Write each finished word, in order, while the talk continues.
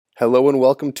Hello and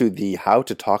welcome to the How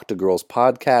to Talk to Girls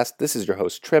podcast. This is your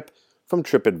host, Trip, from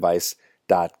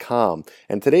tripadvice.com.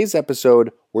 And today's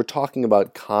episode, we're talking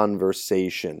about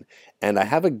conversation. And I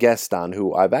have a guest on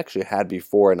who I've actually had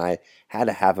before, and I had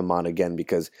to have him on again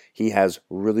because he has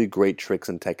really great tricks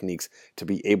and techniques to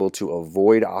be able to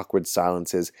avoid awkward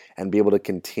silences and be able to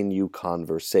continue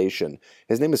conversation.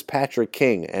 His name is Patrick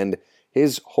King, and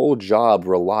his whole job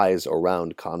relies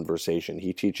around conversation.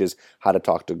 He teaches how to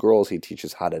talk to girls. He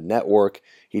teaches how to network.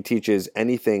 He teaches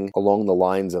anything along the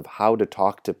lines of how to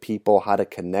talk to people, how to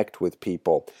connect with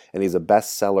people. And he's a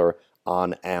bestseller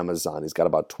on Amazon. He's got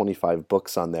about 25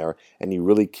 books on there, and he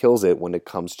really kills it when it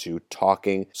comes to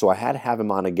talking. So I had to have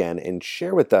him on again and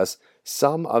share with us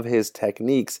some of his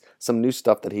techniques, some new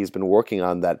stuff that he's been working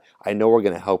on that I know are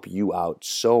going to help you out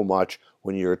so much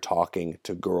when you're talking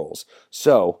to girls.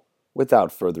 So,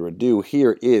 without further ado,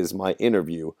 here is my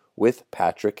interview with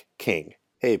Patrick King.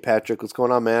 Hey, Patrick, what's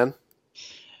going on, man?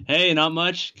 Hey, not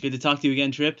much. Good to talk to you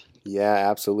again, Trip. Yeah,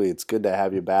 absolutely. It's good to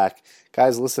have you back.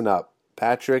 Guys, listen up.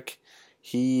 Patrick,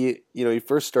 he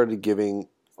first started giving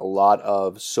a lot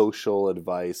of social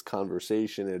advice,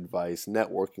 conversation advice,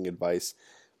 networking advice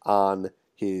on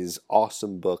his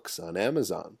awesome books on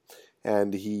Amazon.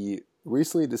 And he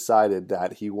recently decided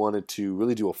that he wanted to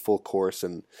really do a full course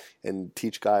and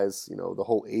teach guys, the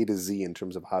whole A to Z in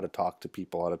terms of how to talk to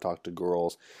people, how to talk to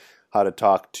girls, how to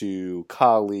talk to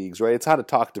colleagues, right? It's how to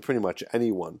talk to pretty much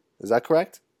anyone. Is that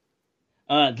correct?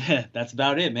 That's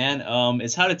about it, man.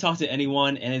 It's how to talk to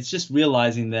anyone, and it's just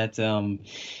realizing that, in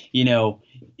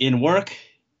work,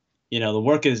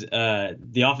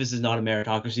 the office is not a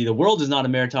meritocracy. The world is not a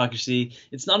meritocracy.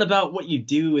 It's not about what you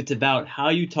do. It's about how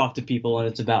you talk to people, and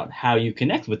it's about how you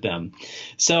connect with them.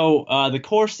 So the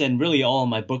course and really all of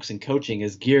my books and coaching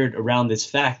is geared around this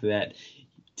fact that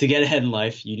to get ahead in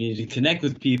life, you need to connect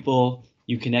with people.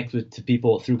 You connect to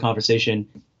people through conversation.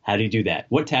 How do you do that?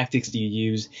 What tactics do you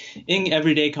use in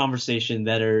everyday conversation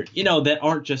that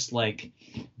aren't just like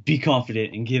be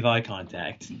confident and give eye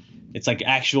contact? It's like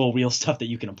actual real stuff that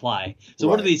you can apply. So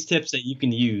What are these tips that you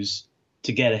can use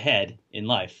to get ahead in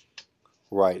life?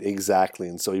 Right, exactly.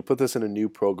 And so he put this in a new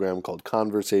program called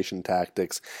Conversation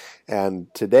Tactics. And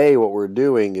today what we're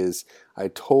doing is I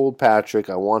told Patrick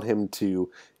I want him to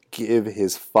give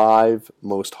his 5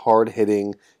 most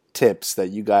hard-hitting tips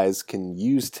that you guys can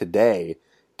use today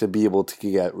to be able to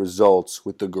get results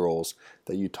with the girls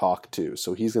that you talk to.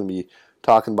 So he's going to be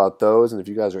talking about those, and if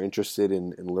you guys are interested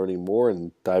in learning more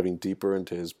and diving deeper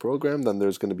into his program, then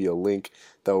there's going to be a link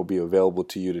that will be available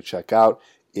to you to check out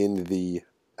in the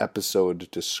episode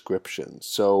description.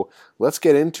 So let's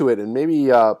get into it, and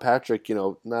maybe Patrick,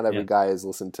 not every guy has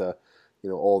listened to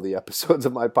all the episodes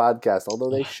of my podcast, although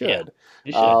they should. Yeah,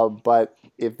 they should. But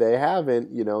if they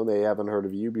haven't, they haven't heard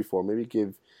of you before, maybe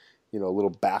give a little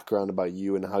background about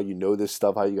you and how you know this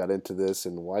stuff, how you got into this,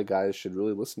 and why guys should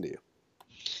really listen to you.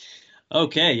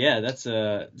 Okay, yeah, that's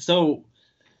so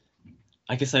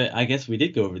I guess we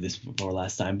did go over this before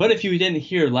last time. But if you didn't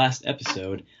hear last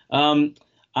episode, I'm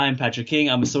Patrick King.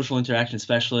 I'm a social interaction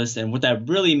specialist, and what that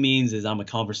really means is I'm a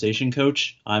conversation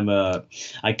coach.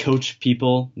 I coach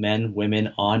people, men,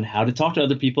 women, on how to talk to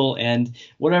other people, and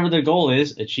whatever their goal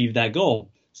is, achieve that goal.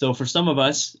 So for some of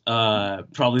us,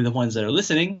 probably the ones that are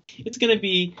listening, it's going to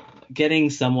be getting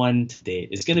someone to date.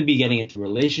 It's going to be getting into a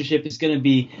relationship. It's going to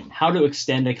be how to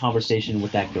extend a conversation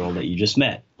with that girl that you just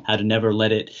met, how to never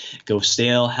let it go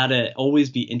stale, how to always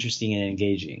be interesting and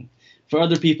engaging. For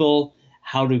other people,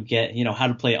 how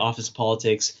to play office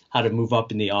politics, how to move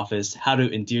up in the office, how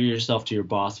to endear yourself to your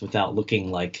boss without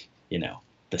looking like,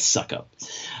 the suck up.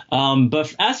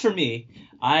 But as for me,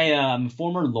 I am a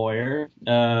former lawyer.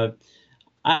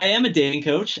 I am a dating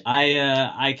coach.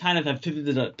 I kind of have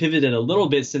pivoted a little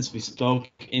bit since we spoke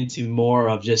into more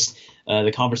of just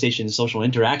the conversation and social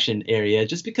interaction area,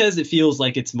 just because it feels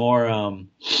like it's more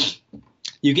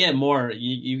you get more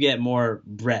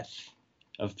breadth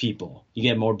of people. You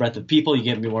get more breadth of people. You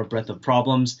get more breadth of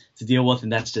problems to deal with,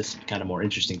 and that's just kind of more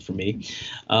interesting for me.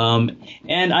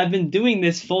 And I've been doing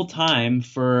this full time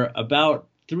for about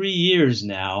 3 years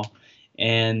now,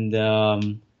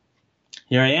 and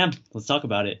here I am. Let's talk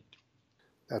about it.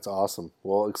 That's awesome.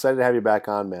 Well, excited to have you back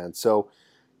on, man. So,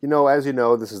 as you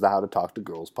know, this is the How to Talk to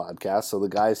Girls podcast. So the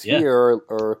guys here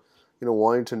are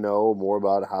wanting to know more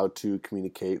about how to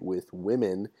communicate with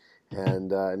women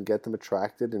and get them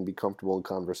attracted and be comfortable in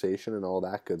conversation and all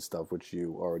that good stuff, which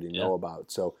you already know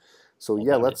about. So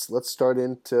let's start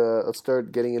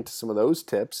getting into some of those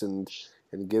tips and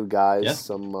give guys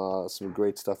some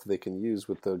great stuff that they can use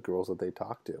with the girls that they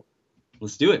talk to.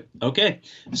 Let's do it. Okay.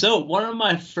 So one of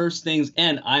my first things,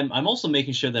 and I'm also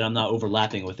making sure that I'm not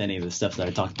overlapping with any of the stuff that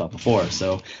I talked about before.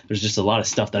 So there's just a lot of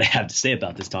stuff that I have to say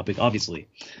about this topic, obviously.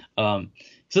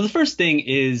 So the first thing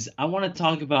is I want to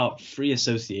talk about free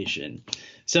association.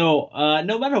 So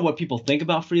no matter what people think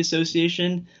about free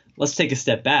association, let's take a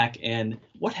step back. And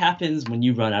what happens when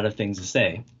you run out of things to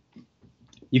say?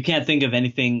 You can't think of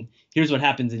anything. Here's what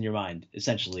happens in your mind,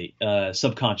 essentially,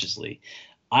 subconsciously.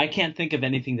 I can't think of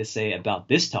anything to say about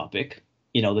this topic,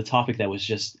 the topic that was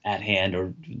just at hand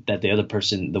or that the other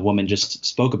person, the woman, just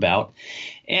spoke about.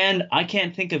 And I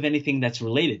can't think of anything that's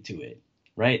related to it,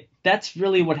 right? That's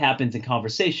really what happens in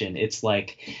conversation. It's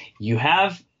like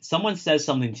someone says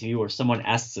something to you or someone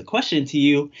asks a question to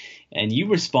you and you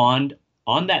respond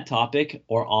on that topic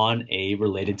or on a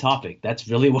related topic. That's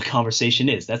really what conversation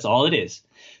is. That's all it is.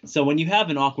 So when you have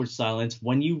an awkward silence,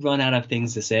 when you run out of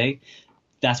things to say,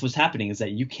 that's what's happening, is that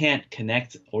you can't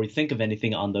connect or think of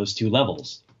anything on those two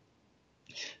levels.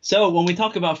 So when we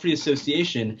talk about free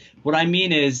association, what I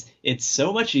mean is it's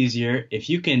so much easier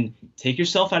if you can take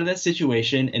yourself out of that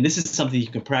situation. And this is something you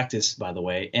can practice, by the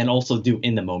way, and also do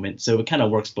in the moment. So it kind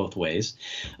of works both ways.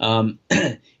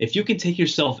 If you can take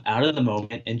yourself out of the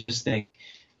moment and just think,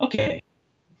 okay,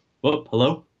 oh,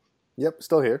 hello? Yep,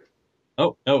 still here.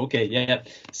 Oh, okay, yeah.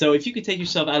 So if you could take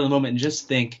yourself out of the moment and just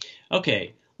think,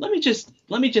 okay, let me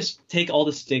just take all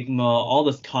the stigma, all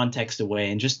the context away,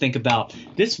 and just think about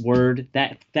this word,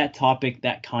 that topic,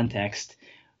 that context.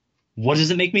 What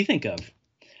does it make me think of?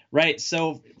 Right.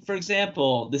 So, for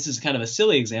example, this is kind of a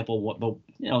silly example, but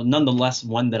nonetheless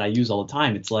one that I use all the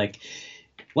time. It's like,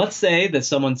 let's say that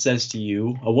someone says to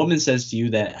you, a woman says to you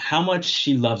that how much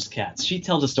she loves cats. She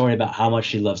tells a story about how much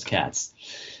she loves cats.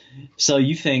 So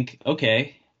you think,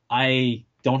 okay, I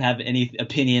don't have any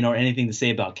opinion or anything to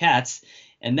say about cats.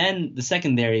 And then the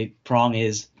secondary prong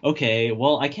is, okay,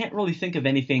 well, I can't really think of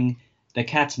anything that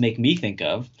cats make me think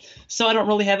of, so I don't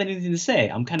really have anything to say.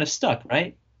 I'm kind of stuck,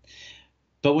 right?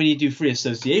 But when you do free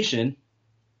association,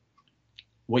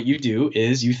 what you do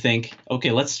is you think, okay,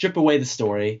 let's strip away the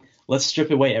story. Let's strip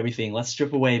away everything. Let's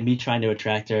strip away me trying to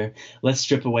attract her. Let's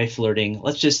strip away flirting.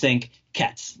 Let's just think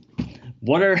cats.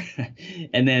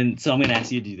 And then, so I'm going to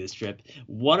ask you to do this, Trip.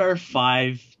 What are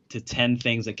 5 to 10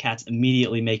 things that cats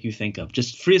immediately make you think of?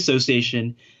 Just free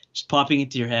association, just popping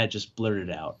into your head, just blurt it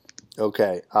out.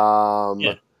 Okay.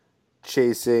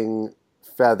 Chasing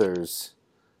feathers.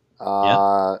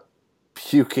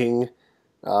 Puking.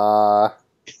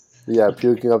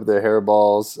 Puking up their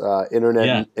hairballs.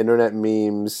 Internet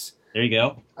memes. There you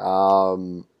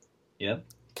go.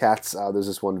 Cats. There's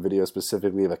this one video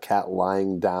specifically of a cat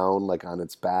lying down, like on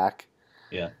its back.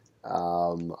 Yeah.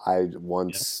 I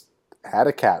once had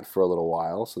a cat for a little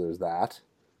while, so there's that.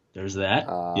 There's that.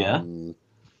 Yeah.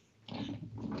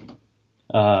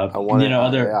 I want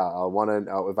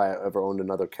to. If I ever owned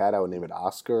another cat, I would name it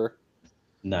Oscar.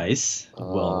 Nice.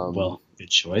 Well, good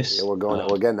choice. Yeah, we're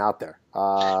getting out there.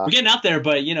 We're getting out there,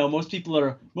 but most people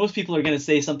are going to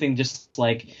say something just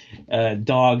like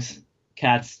dogs,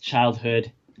 cats,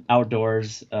 childhood,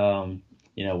 outdoors.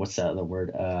 What's that other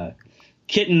word?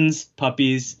 Kittens,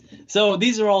 puppies. So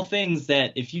these are all things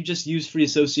that if you just use free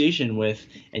association with,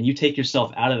 and you take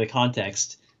yourself out of the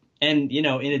context, and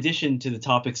in addition to the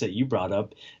topics that you brought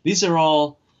up, these are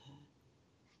all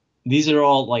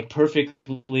like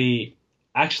perfectly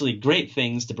actually great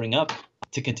things to bring up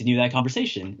to continue that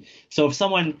conversation. So if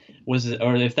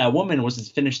if that woman was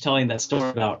finished telling that story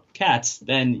about cats,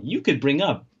 then you could bring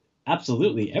up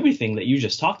absolutely everything that you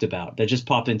just talked about that just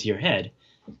popped into your head,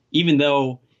 even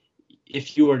though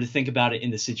if you were to think about it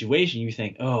in the situation, you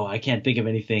think, oh, I can't think of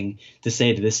anything to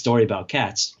say to this story about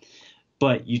cats.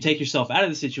 But you take yourself out of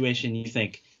the situation, you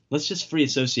think, let's just free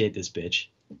associate this bitch.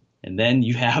 And then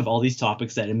you have all these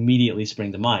topics that immediately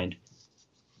spring to mind.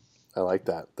 I like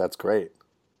that. That's great.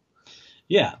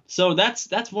 Yeah. So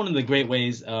that's one of the great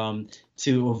ways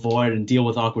to avoid and deal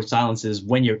with awkward silences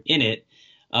when you're in it.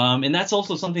 And that's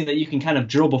also something that you can kind of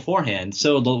drill beforehand.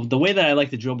 So the way that I like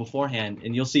to drill beforehand,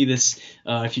 and you'll see this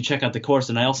if you check out the course,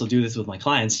 and I also do this with my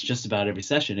clients just about every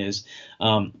session, is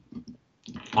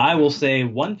I will say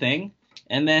one thing,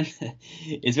 and then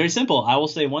it's very simple. I will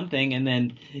say one thing, and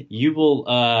then you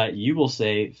will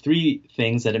say 3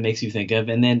 things that it makes you think of,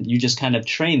 and then you just kind of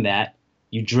train that,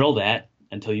 you drill that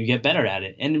until you get better at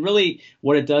it. And really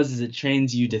what it does is it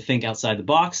trains you to think outside the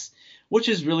box, which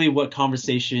is really what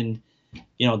conversation –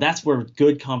 that's where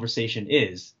good conversation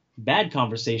is. Bad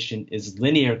conversation is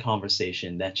linear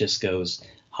conversation that just goes,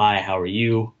 hi, how are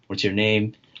you? What's your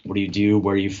name? What do you do?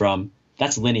 Where are you from?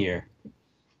 That's linear.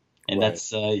 And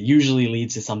that's usually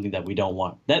leads to something that we don't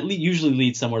want. That usually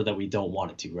leads somewhere that we don't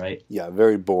want it to, right? Yeah,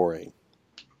 very boring.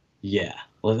 Yeah,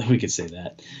 well, we could say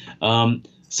that.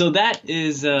 So that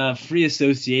is free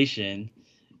association.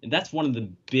 And that's one of the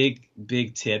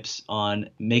big tips on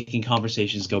making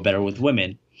conversations go better with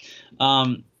women.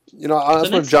 Um, I so just want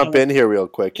to next thing jump in here real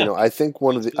quick. yeah, I think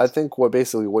please, I please. think what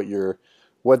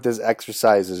this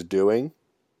exercise is doing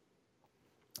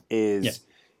Yeah,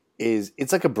 is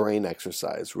it's like a brain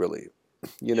exercise, really.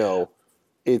 You yeah, know,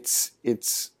 it's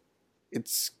it's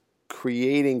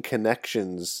creating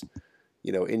connections,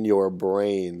 in your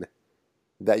brain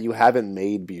that you haven't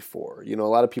made before. A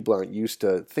lot of people aren't used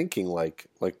to thinking like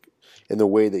in the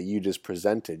way that you just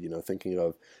presented, thinking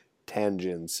of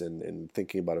tangents and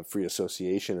thinking about a free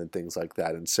association and things like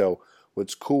that. And so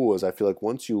what's cool is I feel like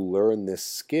once you learn this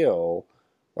skill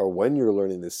or when you're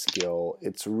learning this skill,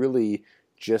 it's really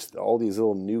just all these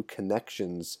little new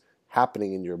connections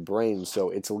happening in your brain. So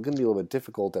it's going to be a little bit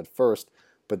difficult at first,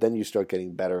 but then you start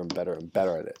getting better and better and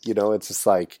better at it. yeah, It's just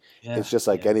like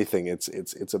yeah. anything.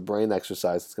 It's a brain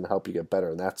exercise that's going to help you get better,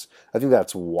 and I think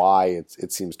that's why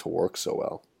it seems to work so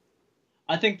well.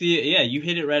 I think yeah, you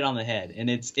hit it right on the head, and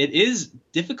it is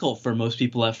difficult for most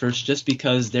people at first, just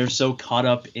because they're so caught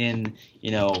up in,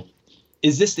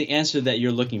 is this the answer that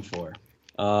you're looking for?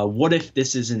 What if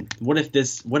this isn't? What if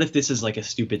this is like a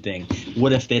stupid thing?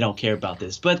 What if they don't care about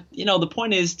this? But the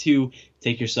point is to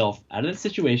take yourself out of the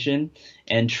situation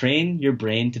and train your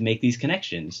brain to make these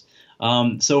connections.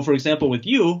 So, for example, with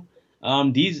you,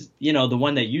 the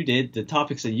one that you did, the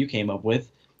topics that you came up with,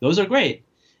 those are great.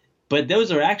 But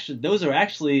those are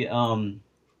actually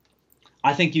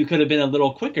I think you could have been a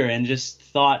little quicker and just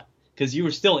thought, because you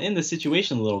were still in the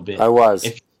situation a little I bit, was.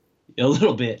 if a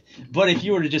little bit. But if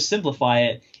you were to just simplify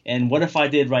it, and what if I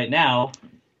did right now?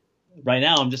 Right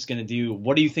now, I'm just gonna do.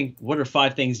 What do you think? What are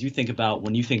 5 things you think about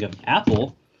when you think of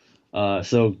Apple?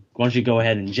 So why don't you go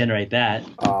ahead and generate that?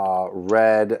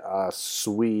 Red,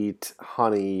 sweet,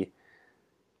 honey,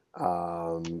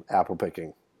 apple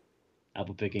picking.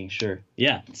 Apple picking, sure.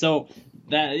 Yeah. So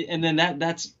that, and then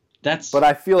that's But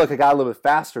I feel like I got a little bit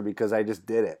faster because I just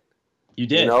did it. you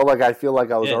did. Like I feel like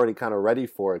I You was did. already kind of ready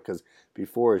for it because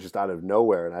before it's just out of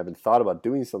nowhere, and I haven't thought about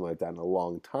doing something like that in a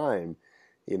long time,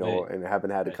 Right. and haven't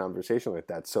had a Right. conversation like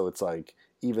that. So it's like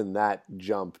even that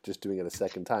jump, just doing it a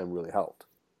second time, really helped.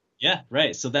 Yeah,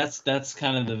 right. So that's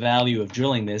kind of the value of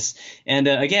drilling this. And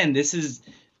again, this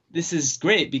is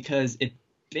great because it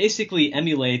basically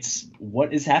emulates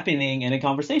what is happening in a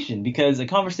conversation. Because a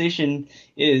conversation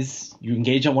is you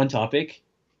engage on one topic,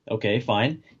 okay,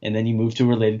 fine, and then you move to a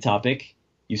related topic,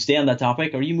 you stay on that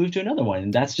topic, or you move to another one.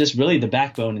 And that's just really the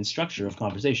backbone and structure of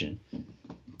conversation.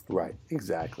 Right,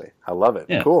 exactly. I love it.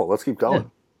 Yeah, Cool. Let's keep yeah.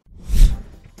 going.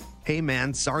 Hey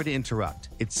man, sorry to interrupt.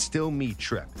 It's still me,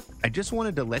 Trip. I just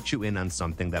wanted to let you in on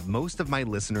something that most of my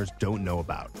listeners don't know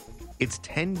about. It's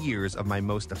 10 years of my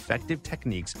most effective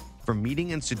techniques for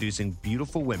meeting and seducing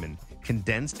beautiful women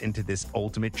condensed into this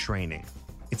ultimate training.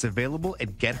 It's available at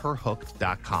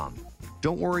getherhooked.com.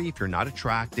 Don't worry if you're not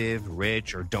attractive,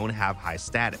 rich, or don't have high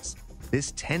status.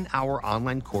 This 10-hour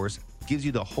online course gives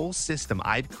you the whole system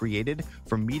I've created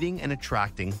for meeting and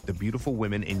attracting the beautiful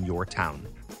women in your town.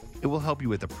 It will help you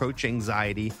with approach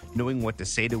anxiety, knowing what to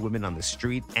say to women on the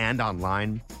street and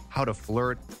online, how to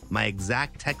flirt, my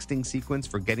exact texting sequence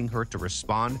for getting her to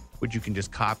respond, which you can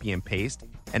just copy and paste,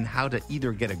 and how to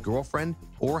either get a girlfriend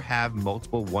or have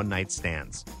multiple one-night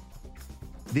stands.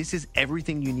 This is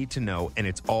everything you need to know, and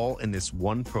it's all in this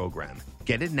one program.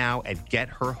 Get it now at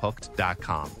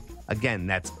getherhooked.com. Again,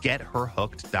 that's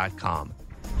getherhooked.com.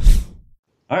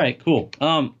 All right, cool.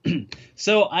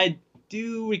 So I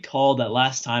do recall that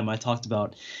last time I talked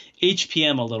about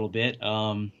HPM a little bit.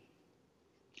 Boy,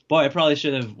 I probably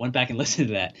should have went back and listened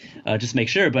to that just to make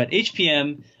sure. But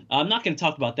HPM, I'm not going to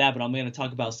talk about that, but I'm going to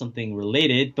talk about something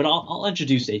related. But I'll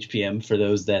introduce HPM for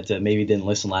those that maybe didn't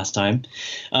listen last time.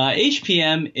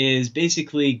 HPM is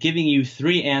basically giving you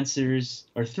 3 answers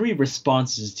or 3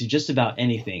 responses to just about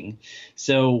anything.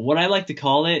 So what I like to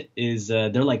call it is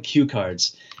they're like cue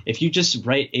cards. If you just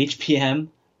write HPM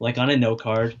like on a note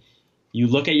card, you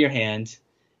look at your hand,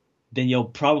 then you'll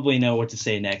probably know what to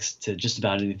say next to just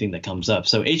about anything that comes up.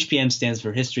 So HPM stands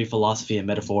for history, philosophy, and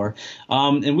metaphor.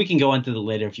 And we can go into it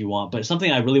later if you want. But something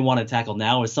I really want to tackle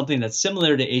now is something that's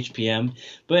similar to HPM,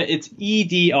 but it's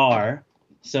EDR.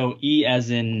 So E as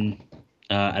in,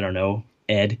 I don't know,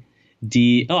 Ed.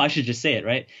 D, oh, I should just say it,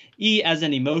 right? E as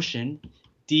in emotion,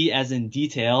 D as in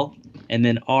detail, and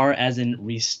then R as in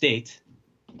restate.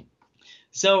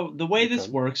 So the way this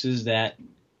Okay. works is that,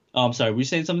 oh, I'm sorry, were you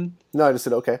saying something? No, I just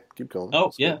said okay. Keep going. Oh,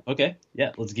 That's yeah, good. okay.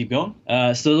 Yeah, let's keep going.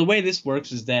 So the way this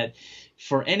works is that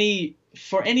for any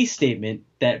statement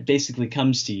that basically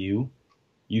comes to you,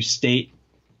 you state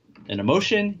an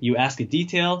emotion, you ask a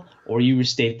detail, or you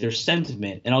restate their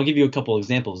sentiment. And I'll give you a couple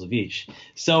examples of each.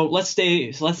 So let's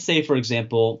say for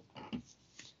example,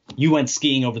 you went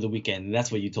skiing over the weekend. And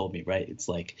that's what you told me, right? It's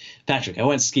like, Patrick, I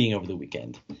went skiing over the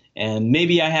weekend. And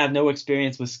maybe I have no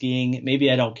experience with skiing.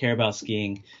 Maybe I don't care about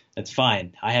skiing. That's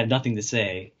fine. I have nothing to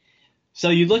say. So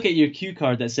you look at your cue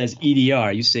card that says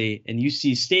EDR, you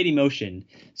see state emotion.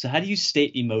 So how do you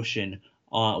state emotion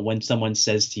when someone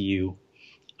says to you,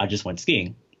 I just went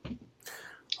skiing?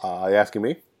 Are you asking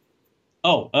me?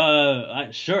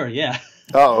 Sure, yeah.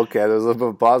 Oh, okay. There was a little bit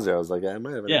of a pause there. I was like, I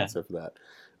might have an answer for that.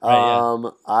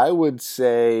 Right, I would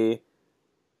say,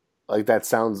 like, that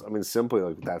sounds, I mean, simply,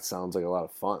 like, that sounds like a lot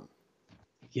of fun.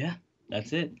 Yeah,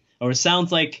 that's it. Or it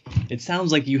sounds like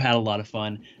you had a lot of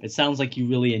fun. It sounds like you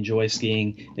really enjoy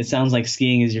skiing. It sounds like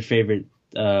skiing is your favorite,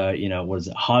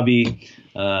 hobby.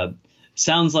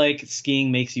 Sounds like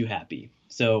skiing makes you happy.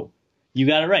 So you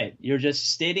got it right. You're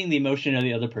just stating the emotion of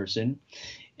the other person.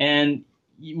 And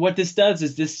what this does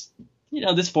is this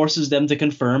forces them to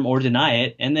confirm or deny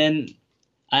it. And then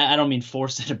I don't mean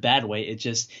force in a bad way.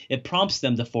 It prompts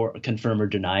them to confirm or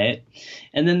deny it.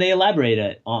 And then they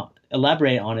elaborate on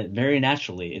it very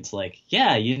naturally. It's like,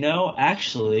 yeah,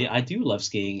 actually, I do love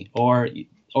skiing. Or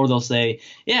they'll say,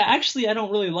 yeah, actually, I don't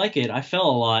really like it. I fell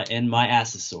a lot and my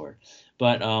ass is sore.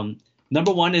 But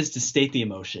number one is to state the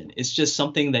emotion. It's just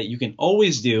something that you can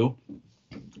always do.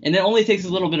 And it only takes a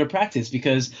little bit of practice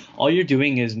because all you're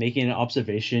doing is making an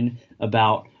observation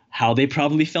about how they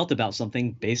probably felt about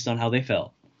something based on how they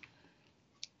felt.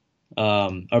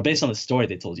 Or based on the story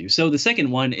they told you. So the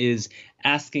second one is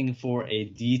asking for a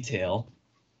detail.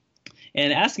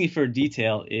 And asking for a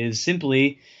detail is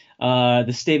simply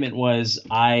the statement was,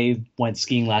 I went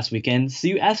skiing last weekend. So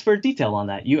you ask for a detail on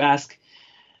that. You ask,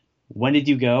 when did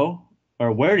you go?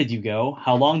 Or where did you go?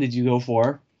 How long did you go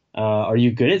for? Are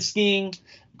you good at skiing?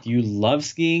 Do you love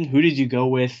skiing? Who did you go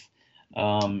with?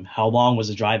 How long was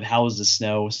the drive? How was the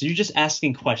snow? So you're just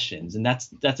asking questions, and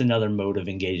that's another mode of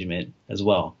engagement as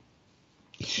well.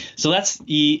 So that's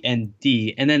E and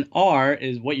D. And then R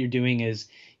is what you're doing is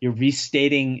you're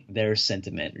restating their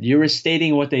sentiment. You're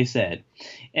restating what they said.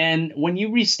 And when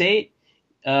you restate,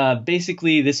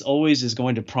 basically this always is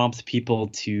going to prompt people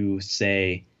to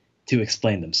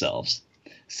explain themselves.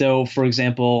 So, for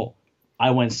example,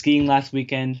 I went skiing last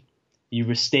weekend. You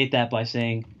restate that by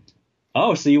saying,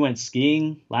 oh, so you went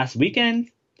skiing last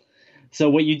weekend? So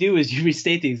what you do is you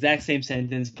restate the exact same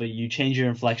sentence, but you change your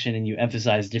inflection and you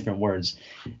emphasize different words.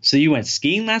 So you went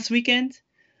skiing last weekend?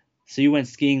 So you went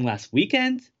skiing last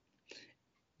weekend?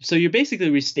 So you're basically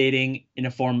restating in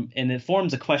a form, and it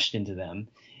forms a question to them.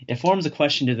 It forms a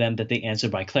question to them that they answer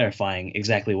by clarifying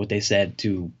exactly what they said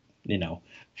to,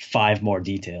 5 more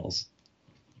details.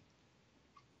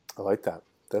 I like that.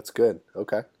 That's good.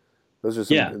 Okay. Those are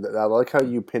some, yeah. I like how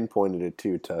you pinpointed it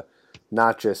too, to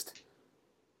not just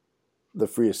the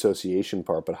free association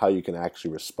part, but how you can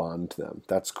actually respond to them.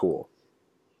 That's cool.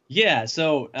 Yeah.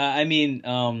 So,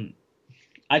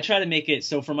 I try to make it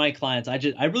so for my clients,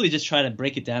 I really just try to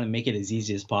break it down and make it as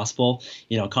easy as possible.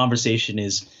 Conversation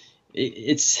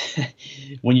it's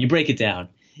when you break it down,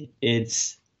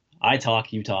 it's I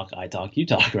talk, you talk, I talk, you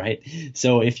talk, right?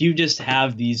 So if you just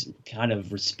have these kind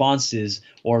of responses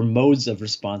or modes of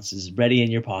responses ready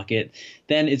in your pocket,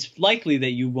 then it's likely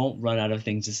that you won't run out of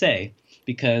things to say.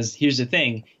 Because here's the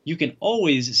thing, you can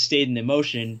always state an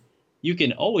emotion, you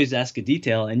can always ask a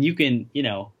detail, and you can,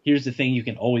 here's the thing you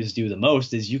can always do the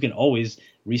most is you can always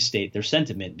restate their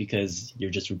sentiment because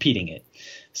you're just repeating it.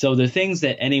 So the things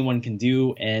that anyone can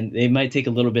do, and they might take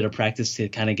a little bit of practice to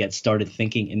kind of get started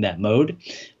thinking in that mode,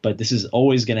 but this is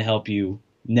always going to help you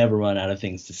never run out of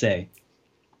things to say.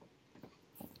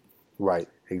 Right,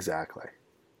 exactly.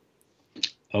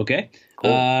 Okay.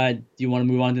 Cool. Do you want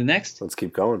to move on to the next? Let's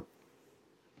keep going.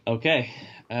 Okay.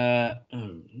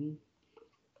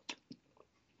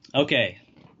 Okay.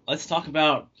 Let's talk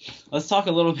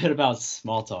a little bit about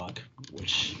small talk,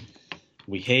 which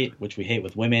we hate with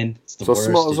women. It's the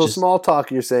worst. Small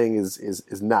talk, you're saying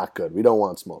is not good. We don't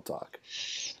want small talk.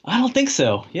 I don't think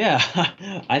so. Yeah,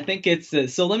 I think it's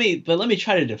so. Let me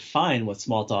try to define what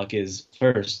small talk is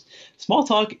first. Small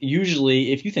talk,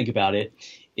 usually, if you think about it,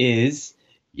 is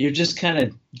you're just kind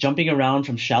of jumping around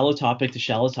from shallow topic to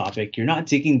shallow topic. You're not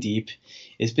digging deep.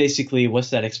 It's basically,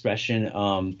 what's that expression?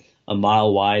 A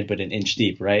mile wide but an inch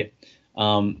deep, right?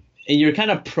 And you're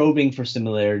kind of probing for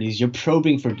similarities. You're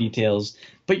probing for details,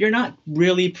 but you're not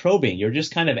really probing. You're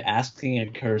just kind of asking a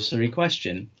cursory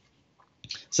question.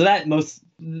 So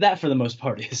that for the most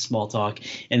part is small talk,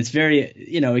 and it's very,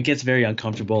 it gets very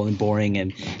uncomfortable and boring,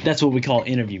 and that's what we call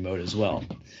interview mode as well.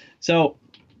 So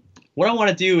what I want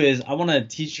to do is I want to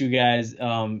teach you guys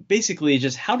basically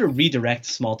just how to redirect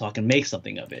small talk and make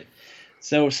something of it.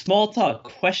 So small talk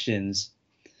questions.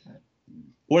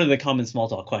 What are the common small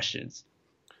talk questions?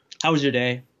 How was your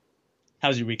day? How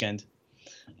was your weekend?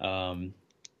 Um,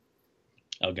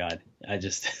 oh God, how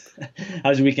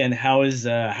was your weekend? How is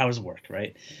work?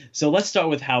 Right. So let's start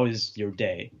with how is your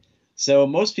day. So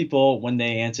most people, when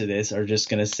they answer this, are just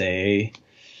gonna say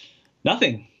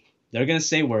nothing. They're gonna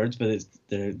say words, but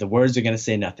the words are gonna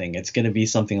say nothing. It's gonna be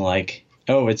something like,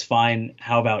 "Oh, it's fine.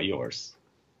 How about yours?"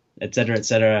 Etc.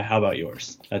 Etc. How about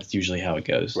yours? That's usually how it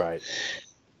goes. Right.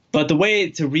 But the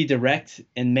way to redirect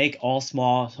and make all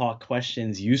small talk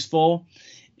questions useful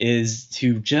is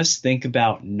to just think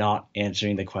about not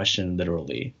answering the question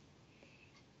literally.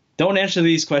 Don't answer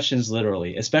these questions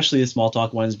literally, especially the small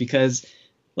talk ones, because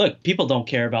look, people don't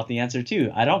care about the answer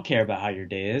too. I don't care about how your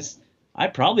day is. I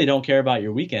probably don't care about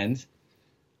your weekend.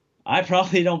 I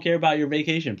probably don't care about your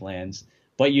vacation plans.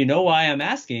 But you know why I'm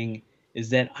asking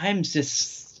is that I'm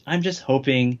just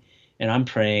hoping and I'm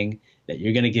praying that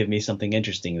you're going to give me something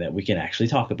interesting that we can actually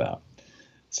talk about.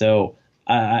 So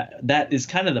that is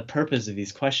kind of the purpose of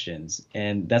these questions.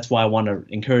 And that's why I want to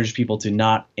encourage people to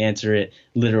not answer it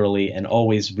literally and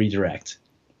always redirect.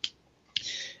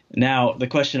 Now, the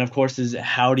question, of course, is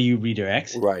how do you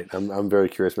redirect? Right. I'm very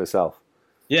curious myself.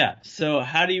 Yeah. So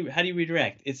how do you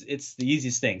redirect? It's the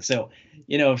easiest thing. So,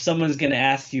 if someone's going to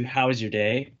ask you, how was your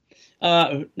day?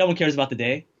 No one cares about the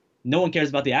day. No one cares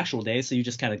about the actual day. So you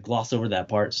just kind of gloss over that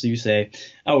part. So you say,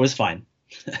 oh, it was fine.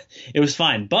 It was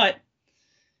fine. But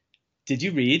did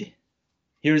you read?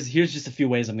 Here's just a few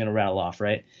ways I'm going to rattle off,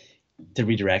 right? To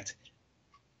redirect.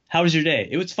 How was your day?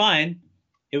 It was fine.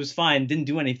 It was fine. Didn't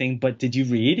do anything. But did you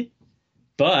read?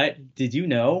 But did you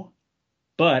know?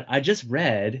 But I just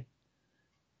read.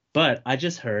 But I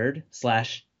just heard.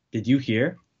 / did you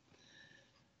hear? /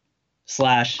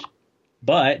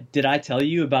 but did I tell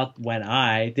you about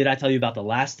did I tell you about the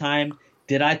last time?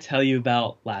 Did I tell you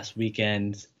about last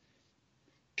weekend?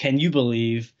 Can you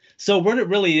believe? So what it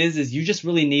really is you just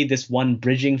really need this one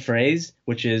bridging phrase,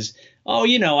 which is, oh,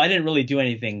 I didn't really do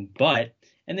anything, but,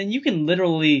 and then you can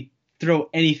literally throw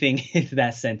anything into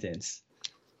that sentence.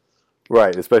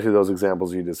 Right, especially those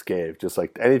examples you just gave. Just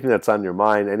like anything that's on your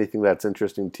mind, anything that's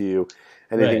interesting to you,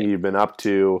 anything you've been up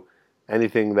to,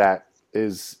 anything that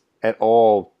is at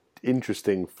all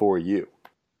interesting for you.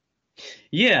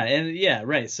 Yeah, and yeah,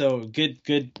 right. So good.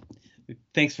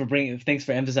 Thanks for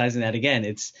emphasizing that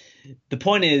again. The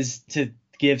point is to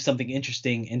give something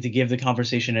interesting and to give the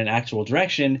conversation an actual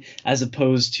direction, as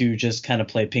opposed to just kind of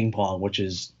play ping pong, which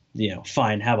is,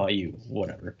 fine. How about you?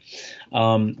 Whatever.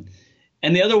 And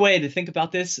the other way to think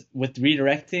about this with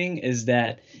redirecting is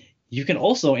that you can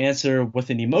also answer with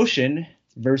an emotion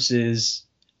versus,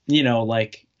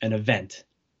 like an event,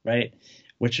 right?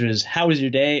 Which was, how was your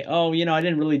day? Oh, I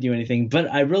didn't really do anything, but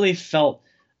I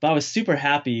was super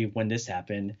happy when this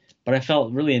happened, but I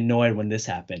felt really annoyed when this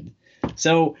happened.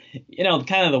 So,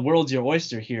 kind of the world's your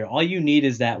oyster here. All you need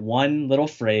is that one little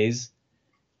phrase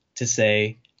to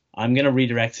say, I'm going to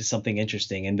redirect to something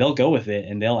interesting, and they'll go with it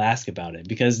and they'll ask about it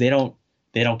because they don't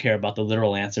care about the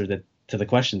literal answer to the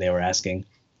question they were asking.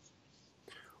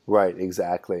 Right,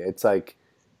 exactly. It's like,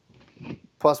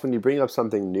 plus when you bring up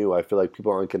something new, I feel like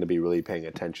people aren't going to be really paying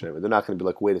attention. They're not going to be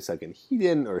like, wait a second, he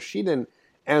didn't or she didn't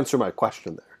answer my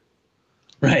question there.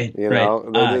 Right. They're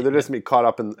just going to be caught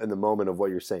up in the moment of what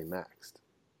you're saying next.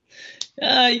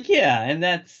 Yeah,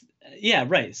 and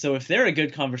right. So if they're a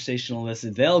good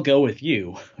conversationalist, they'll go with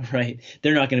you, right?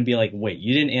 They're not going to be like, wait,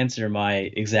 you didn't answer my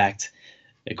exact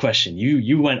question.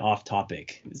 You went off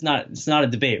topic. It's not a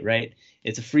debate, right?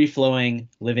 It's a free flowing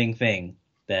living thing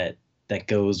that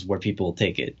goes where people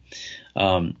take it.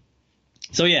 So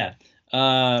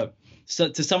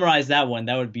to summarize that one,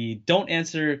 that would be, don't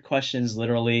answer questions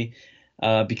literally,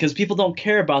 because people don't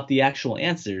care about the actual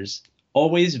answers.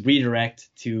 Always redirect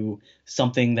to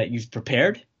something that you've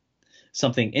prepared,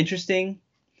 something interesting,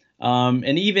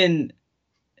 and even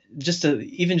just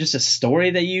a story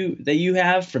that you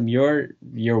have from your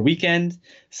weekend,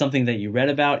 something that you read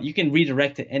about. You can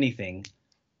redirect to anything,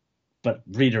 but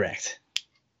redirect.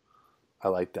 I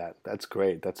like that. That's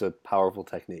great. That's a powerful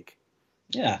technique.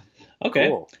 Yeah. Okay.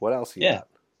 Cool. What else you got?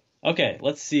 Okay,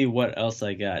 let's see what else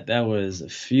I got. That was a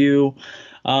few.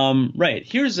 Right.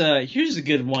 Here's a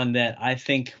good one that I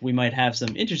think we might have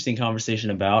some interesting conversation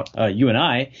about, you and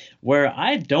I, where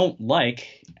I don't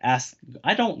like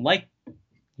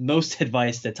most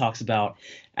advice that talks about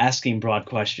asking broad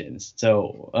questions.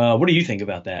 So, what do you think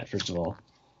about that, first of all?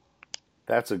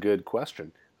 That's a good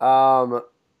question.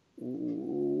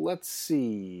 Let's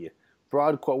see.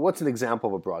 What's an example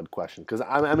of a broad question? Because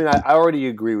I already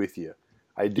agree with you.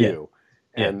 I do,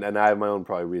 and I have my own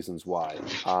probably reasons why.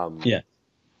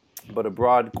 But a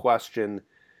broad question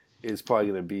is probably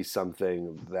going to be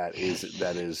something that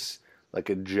is like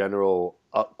a general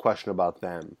question about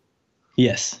them.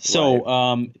 Yes.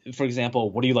 So, for example,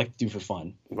 what do you like to do for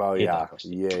fun? Well, yeah.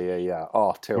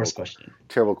 Oh, terrible. Worst question.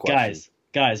 Terrible question.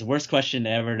 Guys, worst question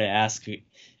ever to ask.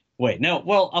 Wait, no.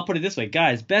 Well, I'll put it this way,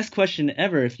 guys. Best question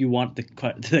ever if you want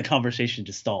the conversation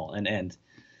to stall and end.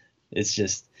 It's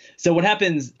just so what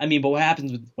happens. But what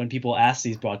happens when people ask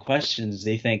these broad questions?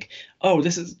 They think, "Oh,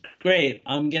 this is great.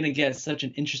 I'm gonna get such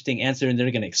an interesting answer, and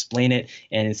they're gonna explain it,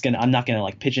 and I'm not gonna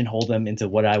like pigeonhole them into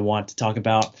what I want to talk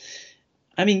about."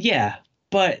 Yeah,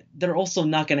 but they're also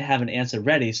not gonna have an answer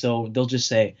ready, so they'll just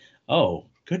say, "Oh,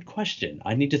 good question.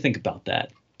 I need to think about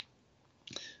that."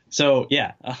 So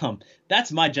yeah,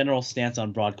 that's my general stance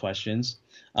on broad questions.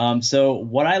 So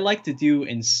what I like to do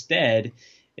instead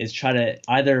is try to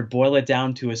either boil it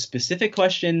down to a specific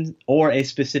question or a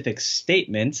specific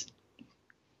statement.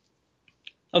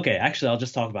 Okay, actually, I'll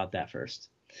just talk about that first.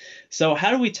 So how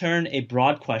do we turn a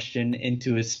broad question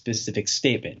into a specific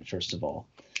statement, first of all?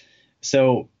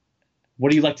 So what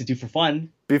do you like to do for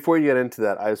fun? Before you get into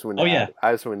that, I just want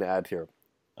to add here.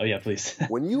 Oh, yeah, please.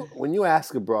 When you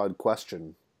ask a broad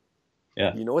question,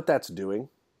 you know what that's doing?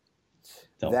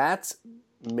 That's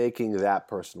making that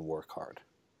person work hard.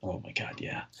 Oh my God,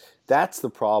 yeah. That's the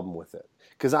problem with it.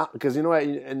 Because you know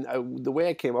what, the way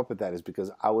I came up with that is because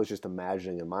I was just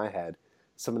imagining in my head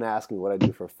someone asking me what I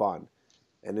do for fun.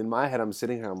 And in my head, I'm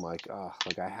sitting here, I'm like,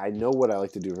 I know what I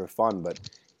like to do for fun, but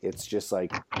it's just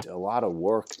like a lot of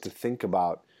work to think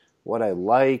about what I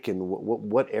like and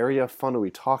what area of fun are we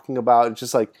talking about. It's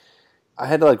just like I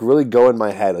had to like really go in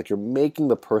my head. Like you're making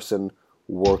the person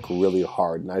work really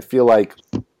hard. And I feel like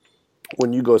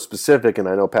when you go specific, and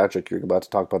I know, Patrick, you're about to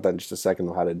talk about that in just a second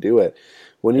on how to do it.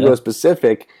 When you go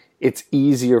specific, it's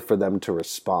easier for them to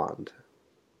respond.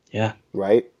 Yeah.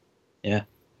 Right? Yeah.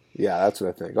 Yeah, that's what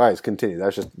I think. All right, continue.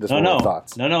 That's just one of my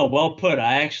thoughts. No. Well put.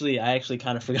 I actually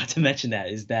kind of forgot to mention that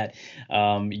is that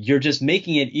you're just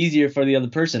making it easier for the other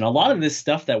person. A lot of this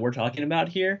stuff that we're talking about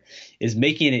here is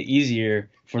making it easier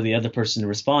for the other person to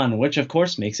respond, which of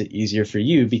course makes it easier for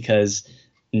you because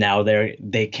now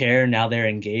they care, now they're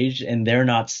engaged, and they're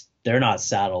not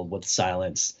saddled with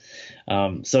silence.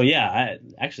 So yeah,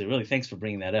 really thanks for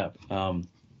bringing that up.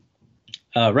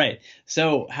 Right.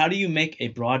 So how do you make a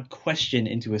broad question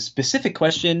into a specific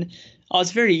question? Oh,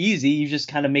 it's very easy. You just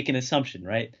kind of make an assumption,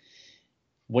 right?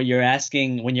 When you're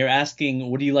asking, what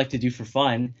do you like to do for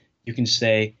fun? You can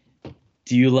say,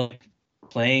 do you like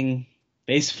playing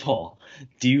baseball?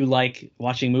 Do you like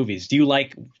watching movies? Do you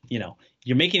like,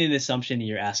 you're making an assumption and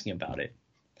you're asking about it.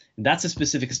 And that's a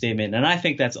specific statement. And I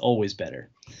think that's always better.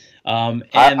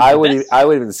 I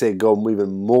would even say go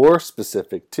even more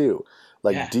specific too.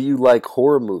 Like, do you like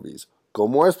horror movies? Go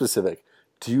more specific.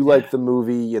 Do you like the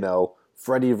movie,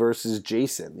 Freddy versus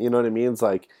Jason? You know what I mean? It's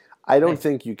like, I don't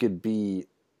think you can be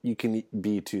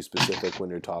too specific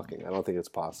when you're talking. I don't think it's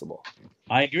possible.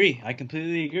 I agree. I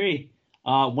completely agree.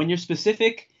 When you're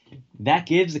specific, that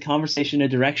gives the conversation a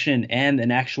direction and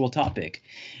an actual topic.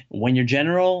 When you're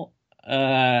general,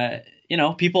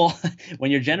 people, when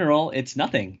you're general, it's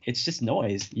nothing. It's just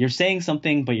noise. You're saying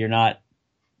something, but you're not.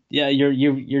 Yeah,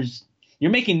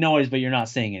 you're making noise, but you're not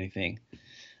saying anything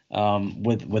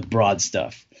with broad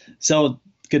stuff. So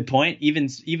good point.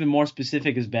 Even more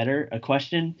specific is better, a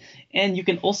question. And you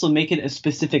can also make it a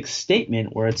specific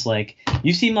statement where it's like,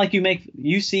 you seem like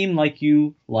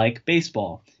you like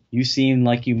baseball. You seem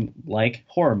like you like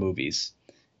horror movies.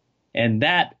 And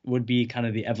that would be kind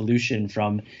of the evolution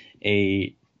from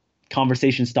a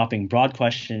conversation stopping broad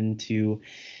question to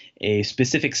a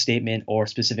specific statement or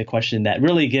specific question that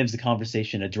really gives the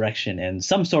conversation a direction and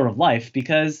some sort of life,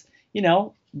 because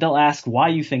they'll ask why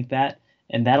you think that,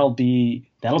 and that'll be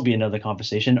another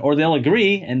conversation, or they'll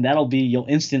agree and you'll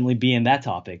instantly be in that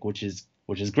topic, which is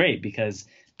great because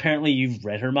apparently you've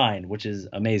read her mind, which is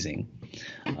amazing.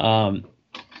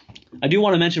 I do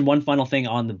want to mention one final thing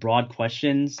on the broad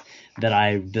questions that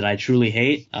I truly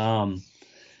hate.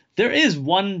 There is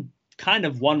one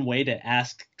way to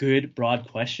ask good broad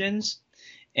questions,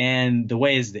 and the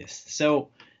way is this. So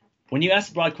when you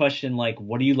ask a broad question like,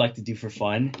 what do you like to do for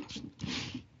fun?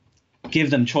 Give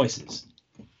them choices.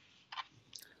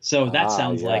 So that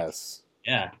sounds like,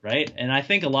 yeah, right? And I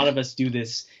think a lot of us do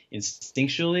this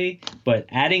instinctually, but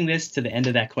adding this to the end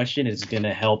of that question is going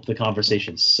to help the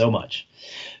conversation so much.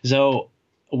 So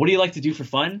what do you like to do for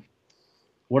fun?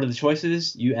 What are the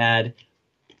choices? You add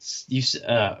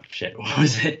shit, what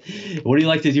was it? What do you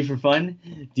like to do for fun?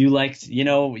 Do you like, do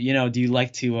you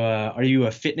like to, are you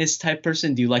a fitness type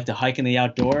person? Do you like to hike in the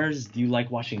outdoors? Do you like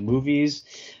watching movies?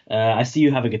 I see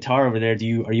you have a guitar over there.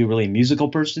 Are you really a musical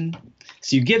person?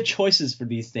 So you give choices for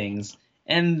these things,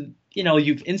 and,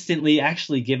 you've instantly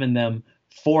actually given them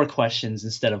 4 questions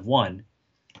instead of 1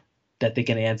 that they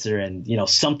can answer, and,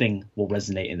 something will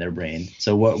resonate in their brain.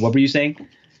 So what were you saying?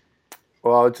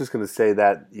 Well, I was just going to say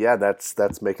that, yeah,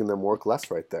 that's making them work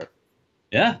less right there.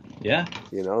 Yeah. There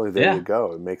you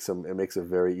go. It makes it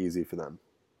very easy for them.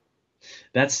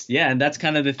 And that's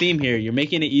kind of the theme here. You're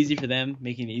making it easy for them,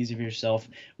 making it easy for yourself.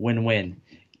 Win-win.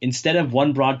 Instead of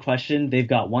 1 broad question, they've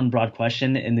got 1 broad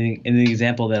question. In the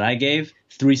example that I gave,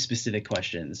 3 specific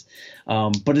questions.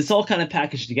 But it's all kind of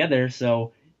packaged together,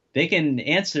 so they can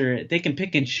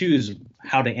pick and choose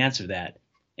how to answer that,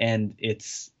 and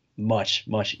it's much,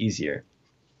 much easier.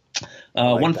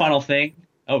 One final thing.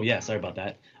 Oh, yeah, sorry about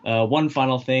that. One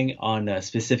final thing on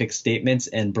specific statements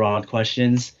and broad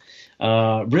questions.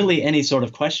 Really, any sort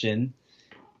of question,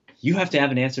 you have to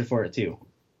have an answer for it too,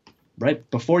 right?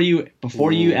 Before you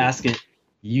ask it,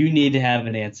 you need to have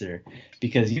an answer,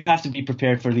 because you have to be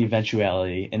prepared for the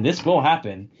eventuality, and this will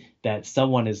happen, that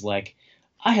someone is like,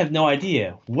 I have no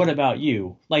idea. What about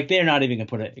you? Like, they're not even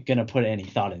gonna put any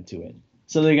thought into it,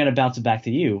 so they're gonna bounce it back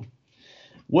to you.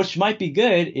 Which might be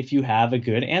good if you have a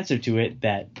good answer to it,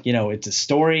 that, it's a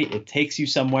story, it takes you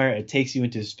somewhere, it takes you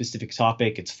into a specific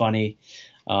topic, it's funny.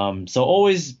 So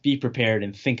always be prepared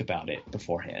and think about it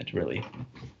beforehand, really.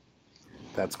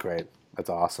 That's great. That's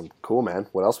awesome. Cool, man.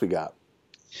 What else we got?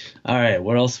 All right,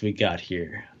 what else we got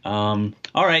here? All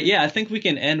right, yeah, I think we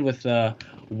can end with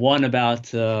one about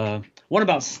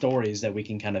stories that we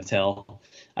can kind of tell.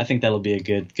 I think that'll be a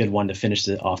good one to finish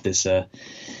off this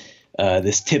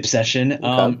this tip session.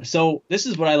 Okay. So this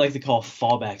is what I like to call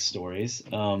fallback stories.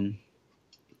 And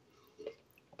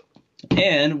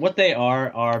what they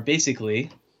are basically,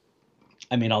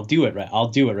 I'll do it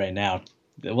right now.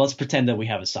 Let's pretend that we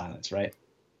have a silence, right?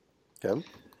 Okay.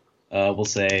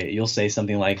 You'll say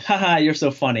something like, haha, you're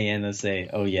so funny. And they'll say,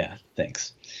 oh yeah,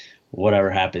 thanks. Whatever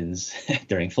happens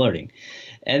during flirting.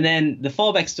 And then the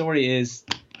fallback story is,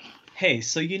 hey,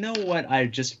 so you know what I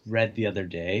just read the other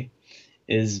day?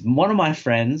 Is one of my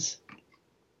friends,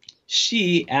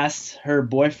 she asked her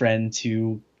boyfriend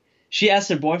to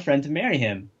marry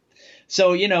him.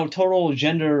 So, total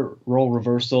gender role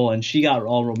reversal, and she got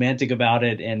all romantic about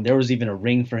it, and there was even a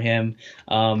ring for him.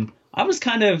 I was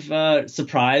kind of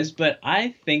surprised, but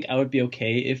I think I would be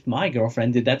okay if my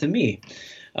girlfriend did that to me.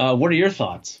 What are your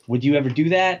thoughts? Would you ever do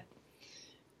that?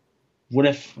 What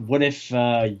if one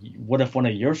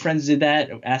of your friends did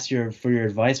that, asked for your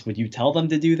advice? Would you tell them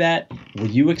to do that?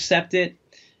 Would you accept it?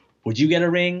 Would you get a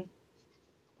ring?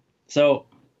 So,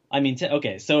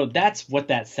 okay, so that's what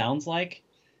that sounds like.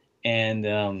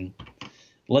 And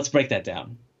let's break that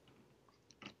down.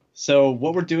 So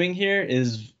what we're doing here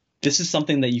is, this is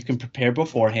something that you can prepare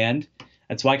beforehand.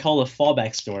 That's why I call it a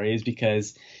fallback story, is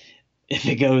because if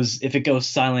it goes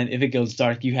silent, if it goes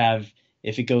dark,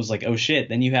 if it goes like, oh shit,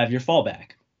 then you have your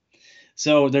fallback.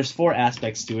 So there's 4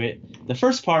 aspects to it. The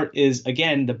first part is,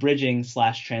 again, the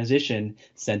bridging/transition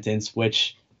sentence,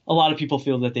 which a lot of people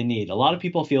feel that they need. A lot of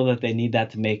people feel that they need that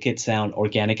to make it sound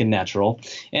organic and natural.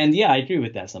 And yeah, I agree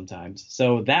with that sometimes.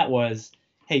 So that was,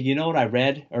 hey, you know what I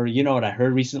read, or you know what I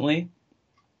heard recently?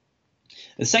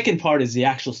 The second part is the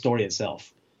actual story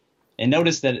itself. And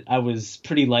notice that I was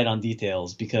pretty light on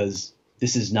details, because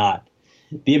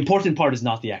the important part is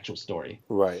not the actual story.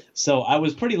 Right. So I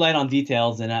was pretty light on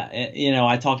details, and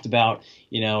I talked about,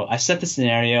 I set the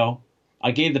scenario,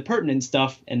 I gave the pertinent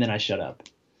stuff, and then I shut up.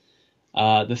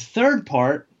 The third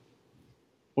part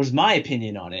was my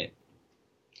opinion on it,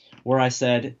 where I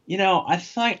said, I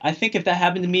think if that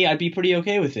happened to me, I'd be pretty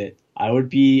okay with it. I would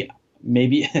be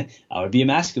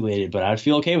emasculated, but I would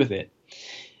feel okay with it.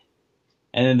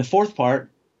 And then the third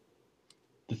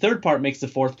part makes the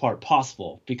fourth part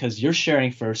possible, because you're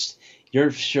sharing first.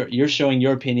 You're showing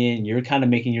your opinion. You're kind of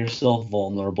making yourself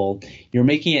vulnerable. You're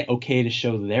making it okay to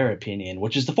show their opinion,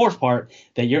 which is the fourth part,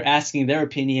 that you're asking their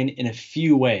opinion in a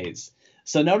few ways.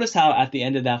 So notice how at the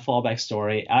end of that fallback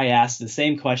story, I asked the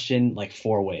same question like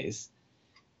 4 ways.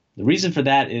 The reason for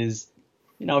that is,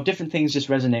 different things just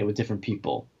resonate with different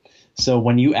people. So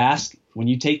when you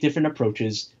take different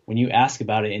approaches, when you ask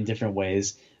about it in different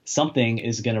ways, something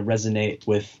is going to resonate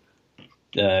with,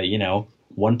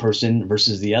 one person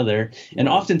versus the other. And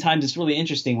oftentimes it's really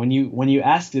interesting when you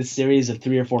ask this series of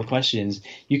 3 or 4 questions,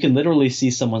 you can literally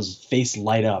see someone's face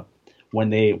light up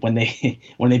when they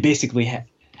basically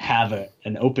have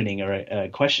an opening or a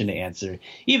question to answer,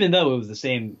 even though it was the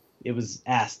it was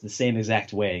asked the same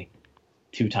exact way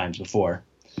 2 times before.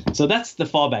 So that's the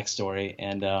fallback story.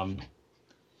 And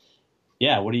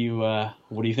yeah, what do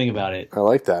you think about it? I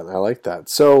like that. I like that.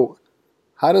 So,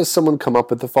 how does someone come up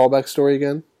with the fallback story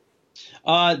again?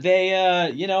 That's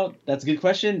a good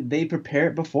question. They prepare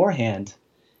it beforehand.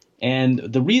 And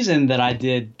the reason that I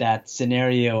did that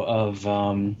scenario of,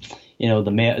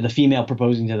 the female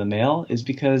proposing to the male is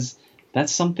because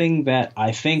that's something that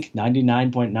I think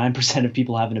 99.9% of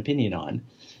people have an opinion on.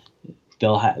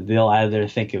 They'll either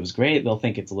think it was great, they'll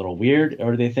think it's a little weird,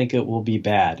 or they think it will be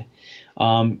bad.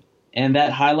 And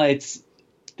that highlights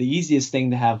the easiest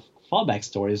thing to have fallback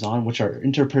stories on, which are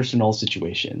interpersonal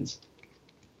situations.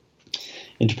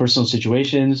 Interpersonal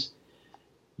situations,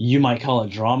 you might call it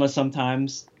drama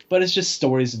sometimes, but it's just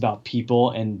stories about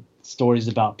people and stories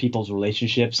about people's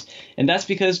relationships. And that's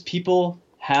because people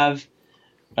have,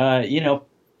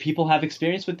 people have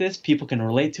experience with this, people can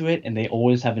relate to it, and they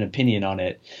always have an opinion on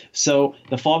it. So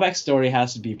the fallback story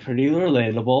has to be pretty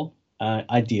relatable,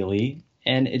 ideally,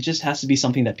 and it just has to be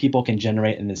something that people can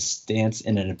generate in a stance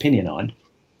and an opinion on.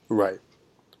 Right.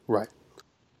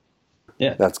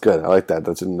 Yeah, that's good. I like that.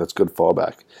 That's good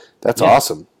fallback. That's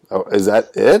awesome. Oh, is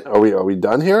that it? Are we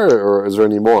done here, or is there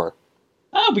any more?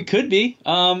 We could be. We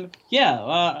can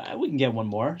get one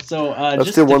more. So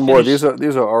let's do one more. These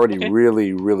are already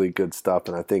really, really good stuff,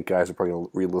 and I think guys are probably going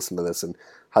to re-listen to this, and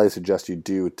highly suggest you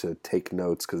do to take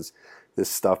notes, because this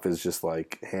stuff is just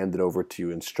like handed over to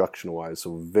you instruction-wise.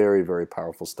 So very, very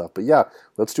powerful stuff. But yeah,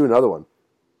 let's do another one.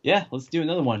 Yeah, let's do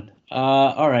another one.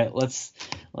 All right, let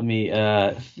me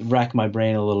rack my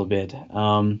brain a little bit.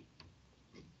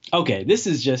 Okay, this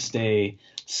is just a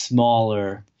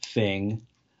smaller thing,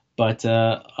 but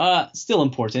still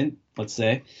important, let's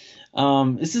say.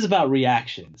 This is about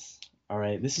reactions, all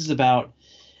right? This is about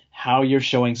how you're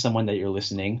showing someone that you're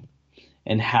listening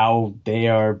and how they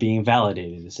are being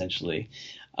validated, essentially.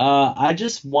 I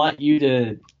just want you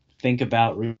to think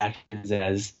about reactions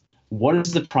as, what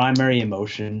is the primary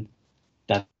emotion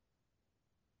that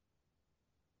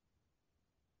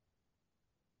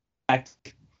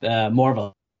more of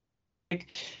a,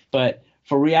 but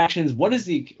for reactions, what is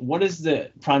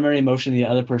the primary emotion the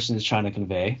other person is trying to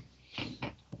convey?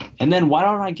 And then why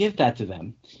don't I give that to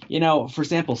them? For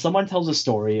example, someone tells a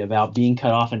story about being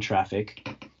cut off in traffic.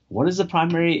 What is the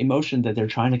primary emotion that they're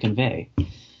trying to convey?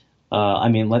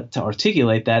 To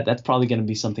articulate that, that's probably going to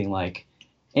be something like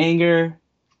anger,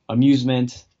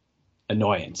 amusement,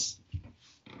 annoyance.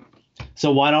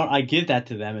 So why don't I give that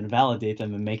to them and validate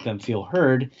them and make them feel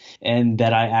heard, and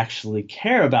that I actually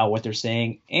care about what they're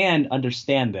saying and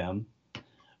understand them,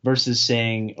 versus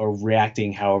saying or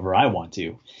reacting however I want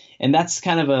to. And that's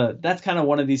kind of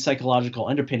one of these psychological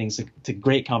underpinnings to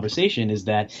great conversation, is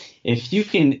that if you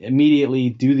can immediately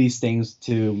do these things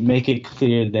to make it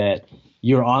clear that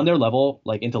you're on their level,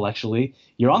 like intellectually,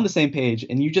 you're on the same page,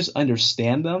 and you just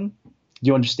understand them.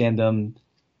 You understand them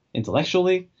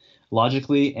intellectually,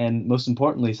 logically, and most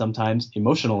importantly, sometimes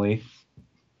emotionally.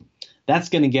 That's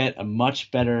going to get a much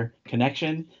better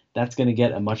connection. That's going to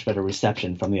get a much better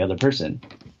reception from the other person.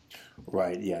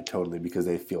 Right. Yeah, totally. Because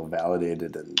they feel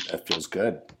validated, and it feels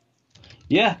good.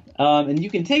 Yeah. And you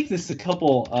can take this a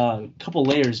couple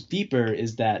layers deeper,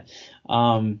 is that,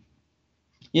 the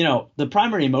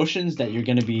primary emotions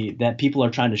that people are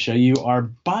trying to show you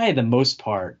are, for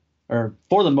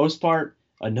the most part,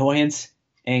 annoyance,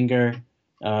 anger,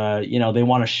 they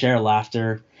want to share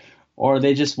laughter, or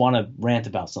they just want to rant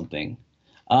about something.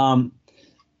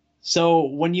 So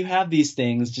when you have these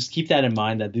things, just keep that in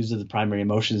mind, that these are the primary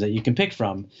emotions that you can pick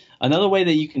from. Another way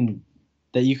that you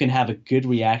can have a good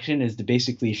reaction is to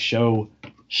basically show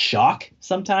shock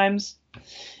sometimes.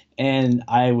 And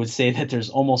I would say that there's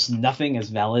almost nothing as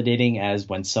validating as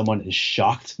when someone is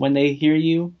shocked when they hear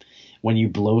you, when you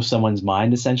blow someone's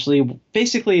mind, essentially.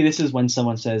 Basically, this is when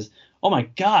someone says, "Oh my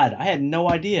God, I had no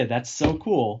idea. That's so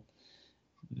cool."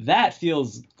 That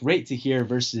feels great to hear,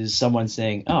 versus someone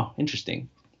saying, "Oh, interesting."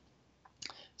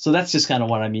 So that's just kind of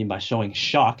what I mean by showing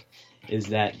shock, is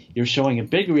that you're showing a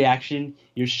big reaction.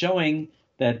 You're showing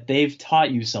that they've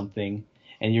taught you something,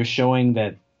 and you're showing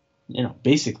that,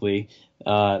 basically,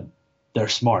 they're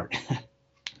smart.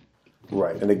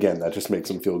 Right. And again, that just makes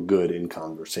them feel good in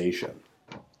conversation.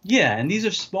 Yeah, and these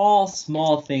are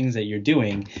small things that you're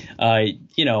doing,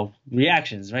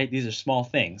 reactions, right? These are small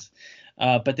things,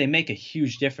 but they make a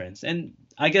huge difference. And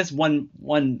I guess one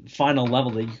final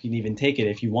level that you can even take it,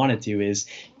 if you wanted to, is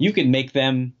you could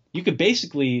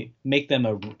basically make them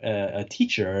a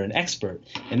teacher or an expert.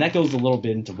 And that goes a little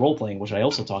bit into role playing, which I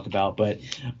also talk about. But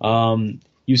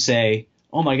you say,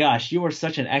 "Oh my gosh, you are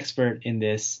such an expert in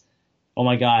this. Oh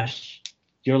my gosh,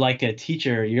 you're like a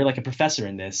teacher, you're like a professor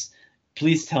in this.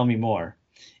 Please tell me more.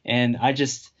 And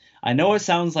I know it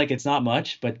sounds like it's not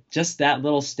much, but just that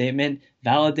little statement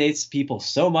validates people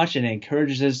so much and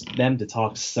encourages them to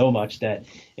talk so much that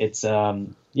it's,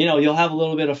 you'll have a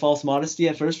little bit of false modesty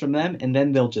at first from them, and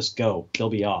then they'll just go. They'll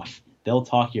be off. They'll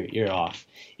talk your ear off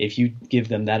if you give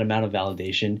them that amount of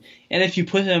validation, and if you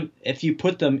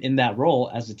put them in that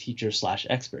role as a teacher slash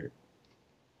expert.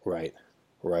 Right.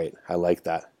 I like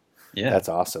that. Yeah. That's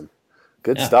awesome.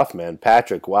 Good stuff, man.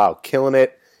 Patrick, wow, killing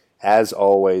it. As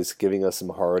always, giving us some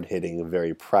hard-hitting,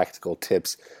 very practical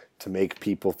tips to make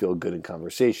people feel good in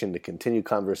conversation, to continue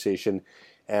conversation.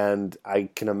 And I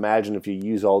can imagine if you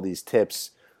use all these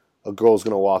tips, a girl's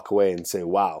going to walk away and say,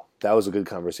 wow, that was a good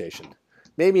conversation.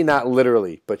 Maybe not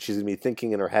literally, but she's going to be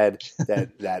thinking in her head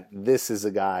that this is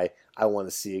a guy I want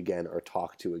to see again or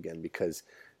talk to again, because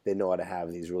they know how to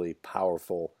have these really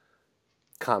powerful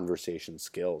conversation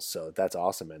skills. So that's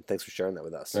awesome, man. Thanks for sharing that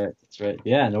with us. Right. That's right.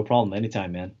 Yeah, no problem.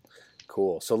 Anytime, man.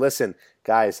 Cool. So listen,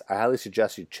 guys, I highly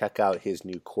suggest you check out his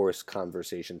new course,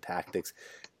 Conversation Tactics.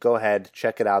 Go ahead,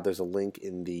 check it out. There's a link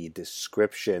in the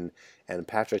description. And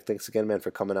Patrick, thanks again, man,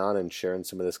 for coming on and sharing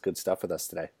some of this good stuff with us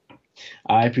today.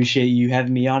 I appreciate you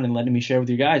having me on and letting me share with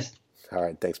you guys. All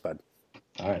right. Thanks, bud.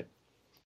 All right.